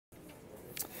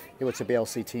Hey, what's up,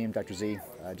 ALC team? Dr. Z.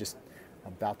 Just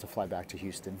about to fly back to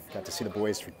Houston. Got to see the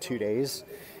boys for 2 days.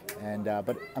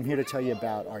 But I'm here to tell you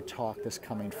about our talk this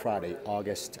coming Friday,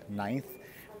 August 9th.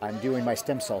 I'm doing my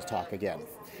stem cell talk again.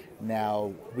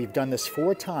 Now, we've done this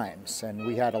 4 times, and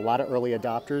we had a lot of early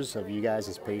adopters of you guys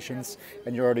as patients,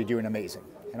 and you're already doing amazing.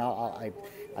 And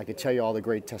I could tell you all the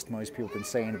great testimonies people have been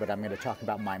saying, but I'm going to talk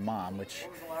about my mom, which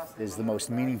is the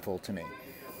most meaningful to me.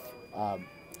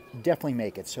 Definitely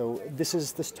make it. So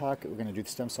this talk, we're going to do the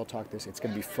stem cell talk. It's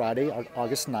going to be Friday,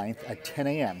 August 9th at 10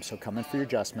 a.m. So come in for your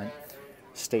adjustment.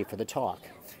 Stay for the talk.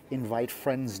 Invite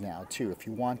friends now, too, if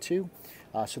you want to.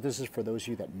 So this is for those of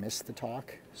you that missed the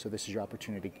talk. So this is your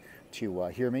opportunity to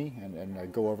hear me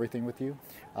and go over everything with you.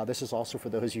 This is also for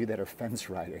those of you that are fence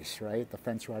riders, right? The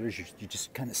fence riders, you're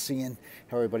just kind of seeing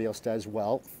how everybody else does.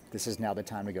 Well, this is now the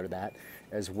time to go to that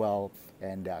as well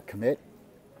and commit.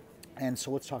 And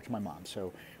so let's talk to my mom.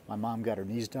 So my mom got her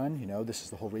knees done. You know, this is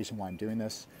the whole reason why I'm doing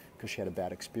this, because she had a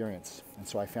bad experience. And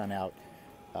so I found out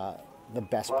the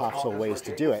best possible ways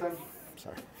to do it.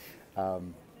 Sorry.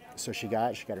 So she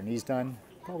got her knees done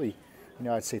probably,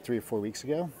 I'd say 3 or 4 weeks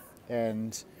ago.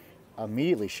 And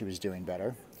immediately she was doing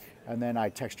better. And then I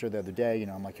texted her the other day,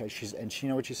 I'm like, hey, and she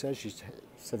know what she says? She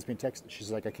sends me a text. She's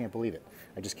like, I can't believe it.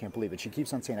 I just can't believe it. She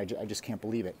keeps on saying, I just can't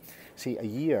believe it. See, a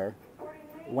year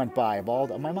went by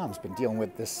my mom's been dealing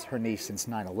with her knee since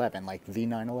 9/11, like the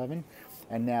 9/11,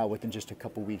 and now within just a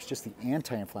couple weeks, just the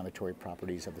anti-inflammatory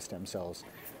properties of the stem cells,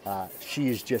 she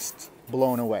is just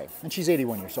blown away. And she's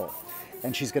 81 years old,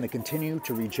 and she's going to continue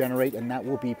to regenerate, and that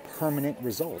will be permanent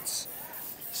results.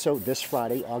 So this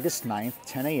Friday, August 9th,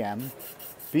 10 a.m.,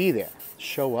 be there.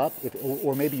 Show up,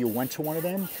 or maybe you went to one of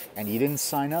them and you didn't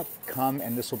sign up, come,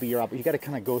 and this will be your opportunity. You got to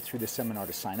kind of go through the seminar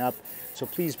to sign up. So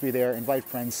please be there, invite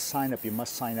friends, sign up. You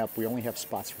must sign up. We only have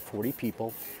spots for 40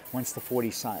 people. Once the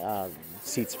 40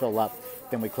 seats fill up,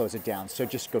 then we close it down. So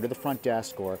just go to the front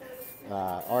desk or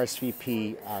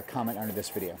RSVP, comment under this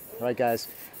video. All right, guys,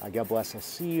 God bless. I'll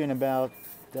see you in about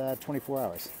 24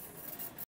 hours.